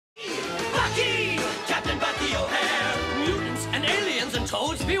Bucky! Captain Bucky O'Hare! Mutants and aliens and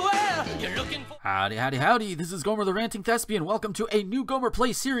toads beware! You're looking for... Howdy, howdy, howdy. This is Gomer the Ranting Thespian. Welcome to a new Gomer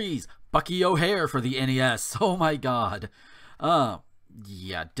Play series. Bucky O'Hare for the NES. Oh my god.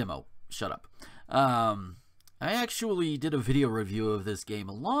 Yeah, demo. Shut up. I actually did a video review of this game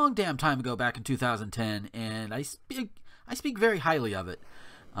a long damn time ago back in 2010, and I speak very highly of it.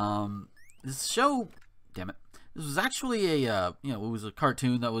 This show, damn it, this was actually a, it was a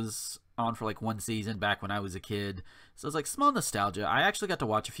cartoon that was on for like one season back when I was a kid. So it's like small nostalgia. I actually got to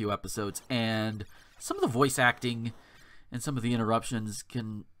watch a few episodes, and some of the voice acting and some of the interruptions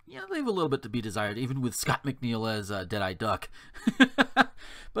can, leave a little bit to be desired, even with Scott McNeil as Deadeye Duck.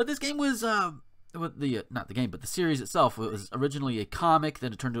 But this game was, not the game, but the series itself, it was originally a comic,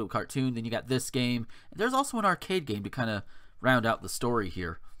 then it turned into a cartoon, then you got this game. There's also an arcade game to kind of round out the story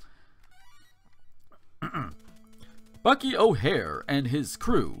here. Bucky O'Hare and his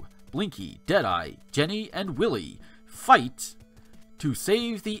crew, Blinky, Deadeye, Jenny, and Willie, fight to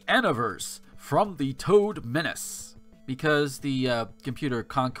save the Aniverse from the Toad Menace. Because the computer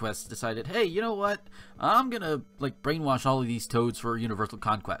conquest decided, hey, you know what? I'm gonna brainwash all of these toads for universal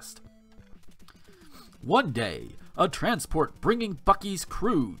conquest. One day, a transport bringing Bucky's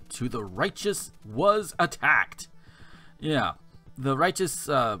crew to the Righteous was attacked. Yeah, the Righteous,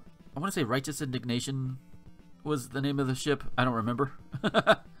 I want to say Righteous Indignation was the name of the ship. I don't remember.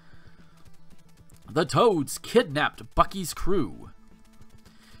 The toads kidnapped Bucky's crew.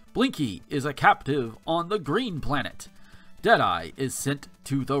 Blinky is a captive on the green planet. Deadeye is sent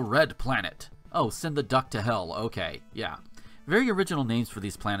to the red planet. Oh, send the duck to hell. Okay, yeah. Very original names for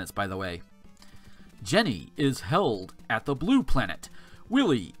these planets, by the way. Jenny is held at the blue planet.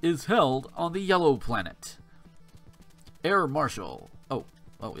 Willie is held on the yellow planet. Air Marshal. Oh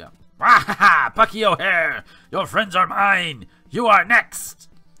yeah. Wahaha! Bucky O'Hare! Your friends are mine! You are next!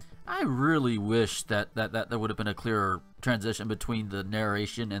 I really wish that there would have been a clearer transition between the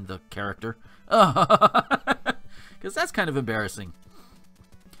narration and the character. Because that's kind of embarrassing.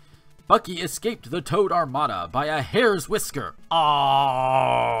 Bucky escaped the Toad Armada by a hair's whisker. Oh!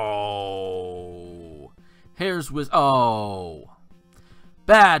 Hair's whisker. Oh!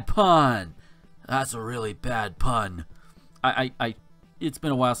 Bad pun! That's a really bad pun. It's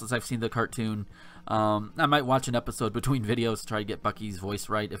been a while since I've seen the cartoon. I might watch an episode between videos to try to get Bucky's voice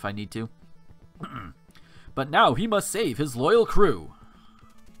right if I need to. But now he must save his loyal crew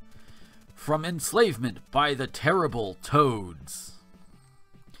from enslavement by the terrible toads.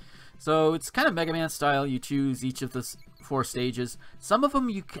 So it's kind of Mega Man style. You choose each of the 4 stages. Some of them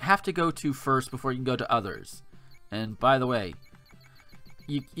you have to go to first before you can go to others. And by the way,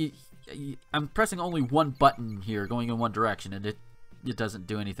 I'm pressing only one button here, going in one direction, and it doesn't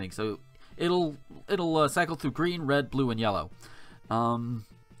do anything. So it'll cycle through green, red, blue, and yellow.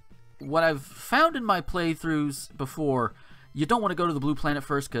 What I've found in my playthroughs before, you don't want to go to the blue planet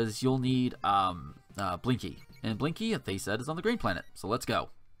first because you'll need Blinky. And Blinky, they said, is on the green planet. So let's go.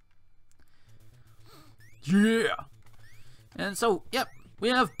 Yeah! And so, yep, we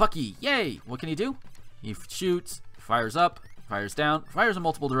have Bucky. Yay! What can he do? He shoots, fires up, fires down, fires in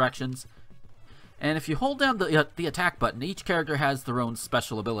multiple directions. And if you hold down the attack button, each character has their own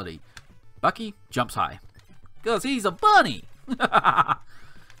special ability. Bucky jumps high. Because he's a bunny!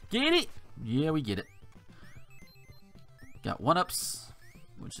 Get it? Yeah, we get it. Got 1-ups,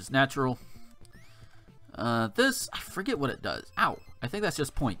 which is natural. This, I forget what it does. Ow. I think that's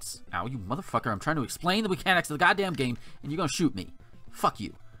just points. Ow, you motherfucker. I'm trying to explain the mechanics of the goddamn game, and you're gonna shoot me. Fuck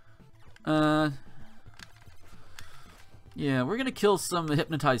you. Yeah, we're gonna kill some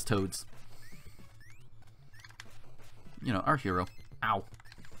hypnotized toads. Our hero. Ow.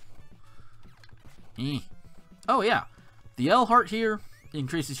 Oh, yeah. The L heart here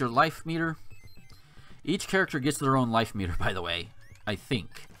increases your life meter. Each character gets their own life meter, by the way. I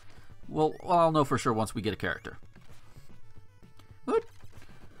think. Well, I'll know for sure once we get a character. What?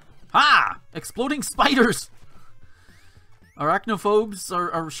 Ha! Exploding spiders! Arachnophobes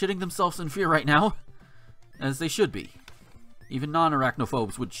are shitting themselves in fear right now. As they should be. Even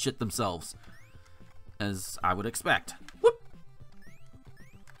non-arachnophobes would shit themselves. As I would expect. Whoop!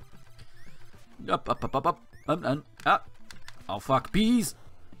 Up. Oh, fuck. Bees!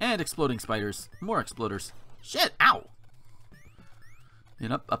 And exploding spiders. More exploders. Shit! Ow!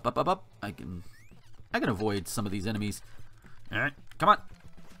 And up. I can avoid some of these enemies. Alright, come on.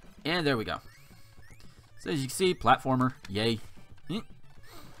 And there we go. So as you can see, platformer. Yay. It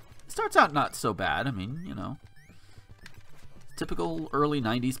starts out not so bad. I mean, typical early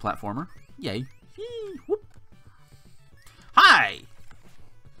 90s platformer. Yay. Whoop. Hi!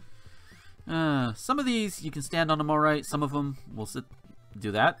 Some of these, you can stand on them alright. Some of them will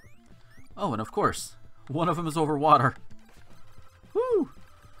do that. Oh, and of course, one of them is over water. Woo!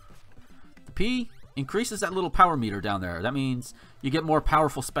 The P increases that little power meter down there. That means you get more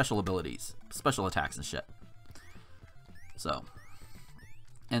powerful special abilities, special attacks and shit. So,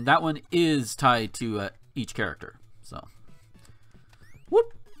 and that one is tied to each character. So,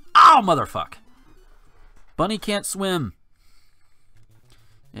 whoop! Oh, motherfuck! Bunny can't swim.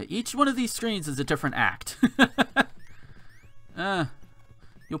 Yeah, each one of these screens is a different act.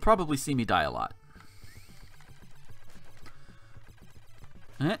 You'll probably see me die a lot.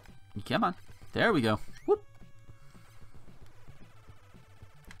 Come on. There we go. Whoop.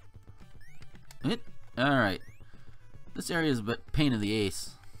 Alright. This area is a bit pain in the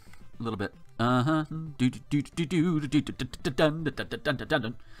ace. A little bit. Well,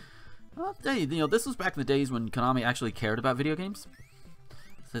 hey, you know, this was back in the days when Konami actually cared about video games.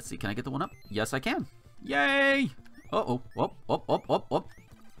 So let's see, can I get the one up? Yes, I can. Yay! Uh-oh. Whoop, whoop, whoop, whoop, whoop.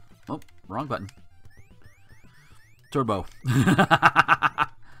 Oh, wrong button. Turbo.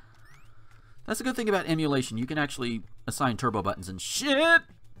 That's a good thing about emulation. You can actually assign turbo buttons and shit.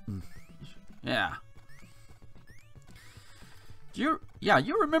 Yeah. You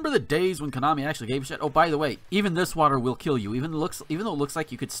remember the days when Konami actually gave a shit? Oh, by the way, even this water will kill you. Even though it looks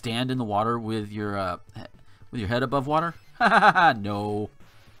like you could stand in the water with your head above water. No.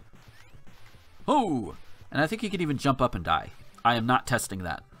 Oh, and I think you could even jump up and die. I am not testing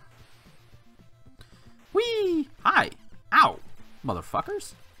that. Whee! Hi! Ow!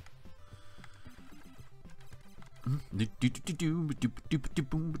 Motherfuckers!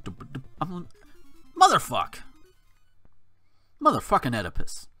 Motherfuck! Motherfucking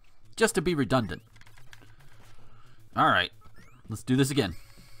Oedipus. Just to be redundant. Alright. Let's do this again.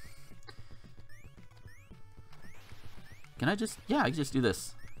 Can I just... Yeah, I can just do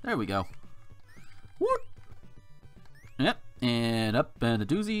this. There we go. Whoop! Yep. And up and a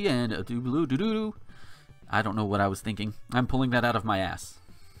doozy and a doo-doo-doo-doo. I don't know what I was thinking. I'm pulling that out of my ass.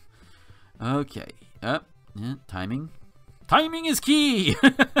 Okay. Up. Yeah, timing. Timing is key!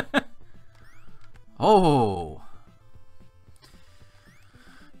 Oh.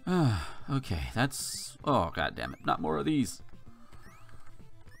 Okay, that's... Oh, god damn it. Not more of these.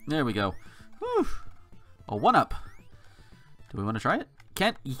 There we go. Whew. A one-up. Do we want to try it?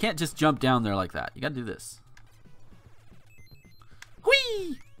 You can't just jump down there like that. You gotta do this.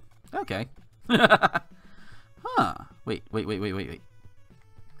 Whee! Okay. Huh. Wait.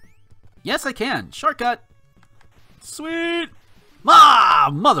 Yes, I can. Shortcut. Sweet. Ah,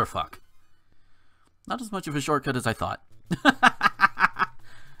 motherfuck. Not as much of a shortcut as I thought.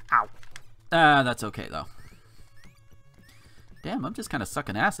 Ow. That's okay, though. Damn, I'm just kind of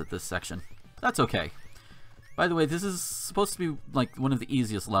sucking ass at this section. That's okay. By the way, this is supposed to be, like, one of the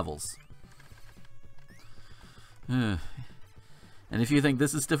easiest levels. And if you think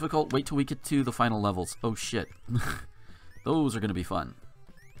this is difficult, wait till we get to the final levels. Oh, shit. Those are going to be fun.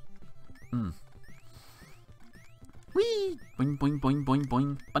 Whee! Boing, boing, boing, boing,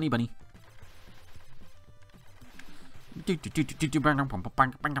 boing. Bunny, bunny.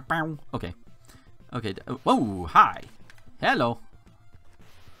 Okay. Okay. Whoa, hi. Hello.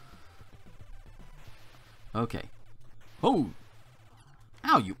 Okay. Oh.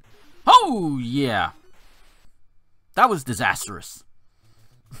 Ow, you. Oh, yeah. That was disastrous.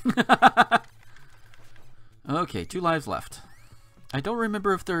 Okay, 2 lives left. I don't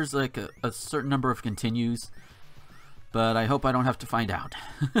remember if there's like a certain number of continues, but I hope I don't have to find out.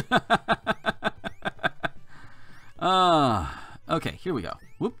 Okay, here we go.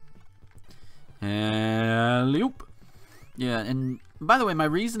 Whoop. And loop. Yeah, and by the way, my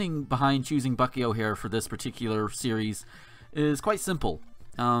reasoning behind choosing Bucky O'Hare for this particular series is quite simple.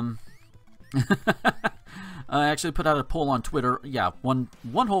 I actually put out a poll on Twitter. Yeah, one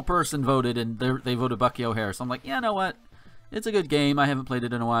whole person voted, and they voted Bucky O'Hare. So I'm like, yeah, you know what? It's a good game. I haven't played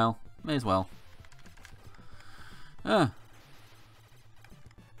it in a while. May as well. Whoop.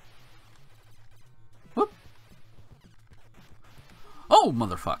 Oh,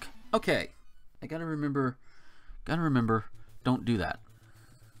 motherfuck. Okay. I gotta remember. Don't do that.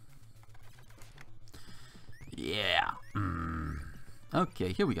 Yeah.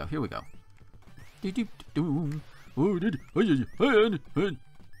 Okay, here we go.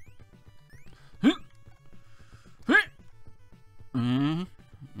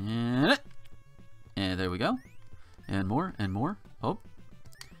 And there we go. And more. Oh.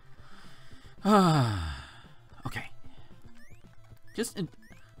 Okay.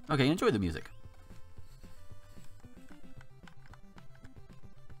 Okay, enjoy the music.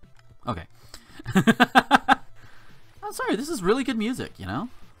 Okay. I'm sorry, this is really good music, you know?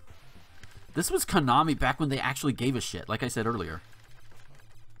 This was Konami back when they actually gave a shit, like I said earlier.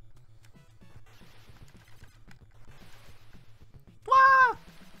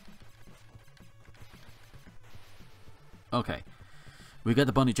 Okay. We got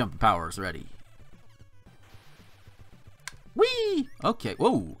the bunny jumping powers ready. Whee! Okay.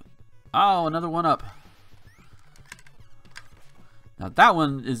 Whoa. Oh, another one up. Now that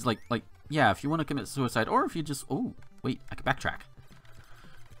one is like, yeah, if you want to commit suicide, or if you just, oh, wait, I can backtrack.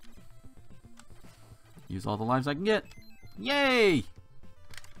 Use all the lives I can get. Yay!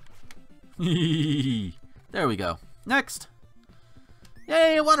 There we go. Next.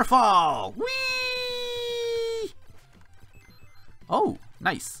 Yay, a waterfall! Whee! Oh,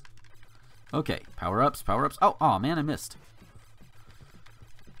 nice. Okay, power-ups, power-ups. Oh, aw, man, I missed.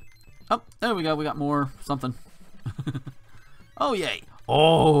 Oh, there we go. We got more something. Oh, yay.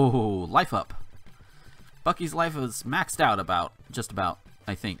 Oh, life up. Bucky's life is maxed out just about,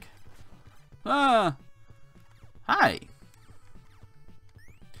 I think. Hi.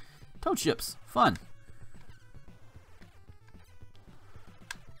 Toad ships. Fun.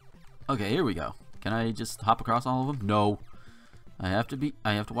 Okay, here we go. Can I just hop across all of them? No. I have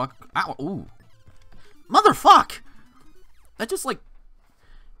to walk. Ow. Ooh. Motherfuck! That just like...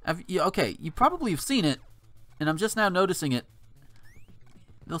 okay, you probably have seen it, and I'm just now noticing it.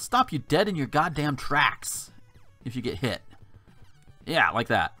 They'll stop you dead in your goddamn tracks if you get hit. Yeah, like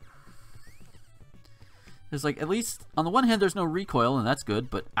that. There's like, at least, on the one hand, there's no recoil, and that's good,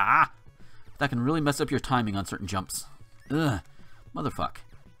 but, that can really mess up your timing on certain jumps. Ugh. Motherfuck.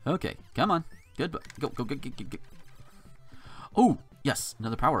 Okay, come on. Good, go. Oh, yes,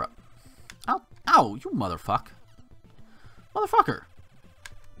 another power-up. Ow, ow, you motherfucker.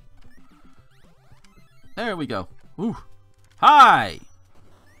 There we go. Ooh. Hi!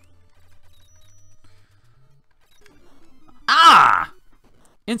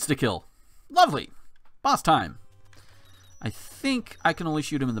 Insta-kill. Lovely. Boss time. I think I can only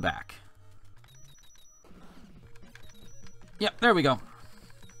shoot him in the back. Yep, there we go.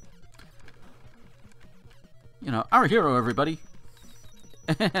 You know, our hero, everybody.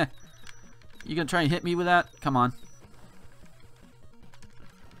 You gonna try and hit me with that? Come on.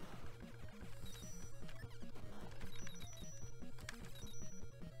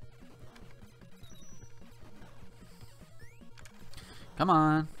 Come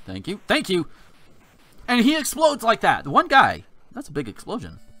on. Thank you. Thank you. And he explodes like that. One guy. That's a big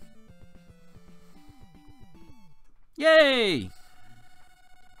explosion. Yay!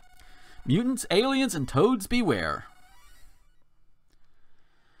 Mutants, aliens, and toads beware.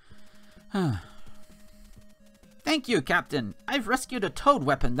 Thank you, Captain. I've rescued a toad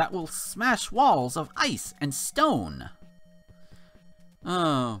weapon that will smash walls of ice and stone.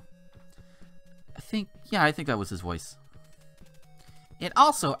 Oh. I think that was his voice. It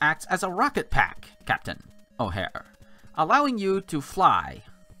also acts as a rocket pack, Captain O'Hare, allowing you to fly.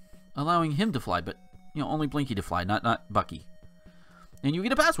 Allowing him to fly, but, you know, only Blinky to fly, not Bucky. And you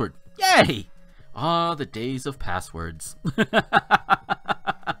get a password. Yay! Ah, the days of passwords.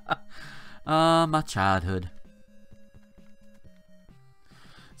 My childhood.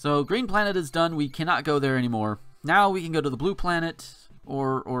 So, Green Planet is done. We cannot go there anymore. Now we can go to the Blue Planet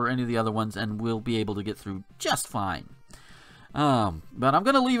or any of the other ones, and we'll be able to get through just fine. But I'm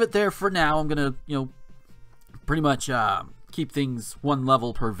going to leave it there for now. I'm going to, you know, pretty much keep things one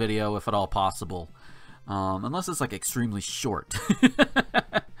level per video if at all possible. Unless it's like extremely short.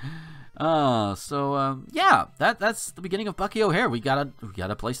 Yeah, that's the beginning of Bucky O'Hare. We got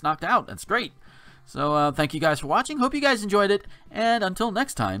a place knocked out. That's great. So thank you guys for watching. Hope you guys enjoyed it. And until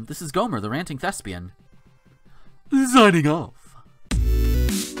next time, this is Gomer, the Ranting Thespian, signing off.